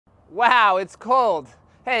Wow, it's cold.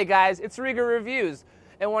 Hey guys, it's Reger Reviews.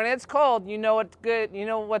 And when it's cold, you know what's good, you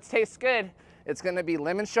know what tastes good? It's gonna be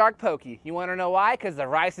lemon shark poke. You wanna know why? Because the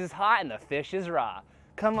rice is hot and the fish is raw.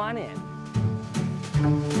 Come on in.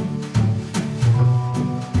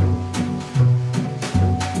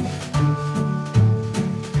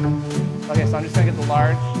 Okay, so I'm just gonna get the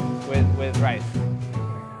large with rice.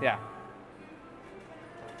 Yeah.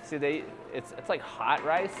 See, it's like hot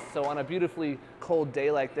rice, so on a beautifully cold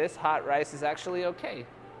day like this, hot rice is actually okay.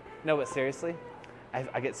 No, but seriously,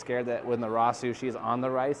 I get scared that when the raw sushi is on the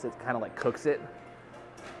rice, it kind of like cooks it.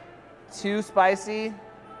 Too spicy.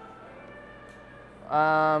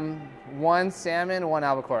 1 salmon, 1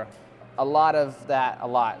 albacore. A lot of that, a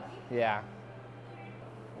lot, yeah.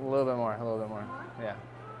 A little bit more, yeah.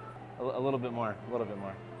 A little bit more,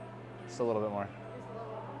 Just a little bit more,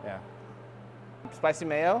 yeah. Spicy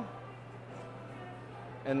mayo,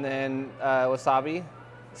 and then wasabi,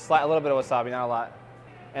 a little bit of wasabi, not a lot,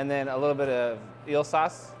 and then a little bit of eel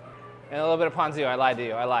sauce, and a little bit of ponzu. I lied to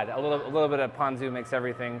you. I lied. A little bit of ponzu makes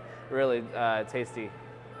everything really tasty.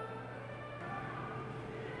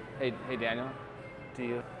 Hey Daniel, to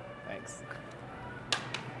you. Thanks.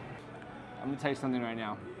 I'm gonna tell you something right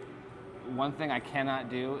now. One thing I cannot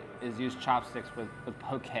do is use chopsticks with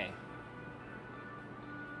poke.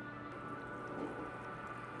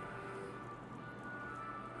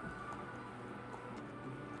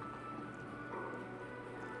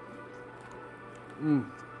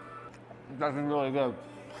 That's really good.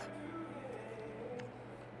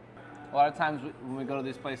 A lot of times when we go to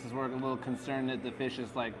these places, we're a little concerned that the fish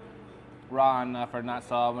is like raw enough or not,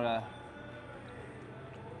 so I'm gonna,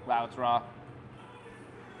 wow, it's raw.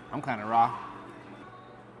 I'm kind of raw.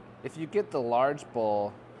 If you get the large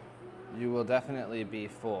bowl, you will definitely be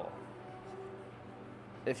full.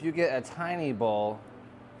 If you get a tiny bowl,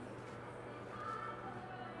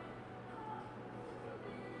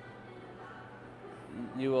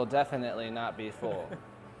 you will definitely not be full.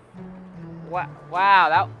 Wow,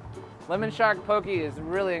 that lemon shark poke is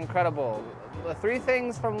really incredible. The 3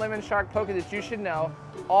 things from lemon shark poke that you should know: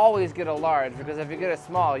 always get a large, because if you get a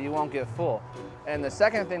small, you won't get full. And the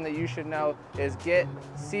second thing that you should know is get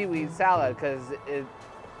seaweed salad, because it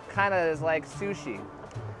kind of is like sushi.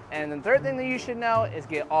 And the third thing that you should know is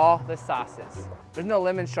get all the sauces. There's no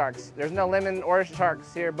lemon sharks. There's no lemon or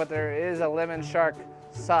sharks here, but there is a lemon shark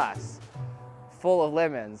sauce full of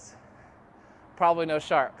lemons. Probably no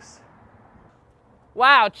sharks.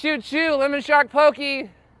 Wow, choo choo, lemon shark poke.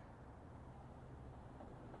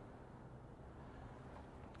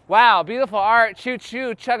 Wow, beautiful art, choo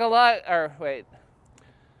choo, chug-a-lug, or wait.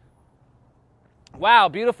 Wow,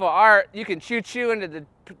 beautiful art. You can choo choo into the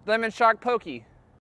lemon shark poke.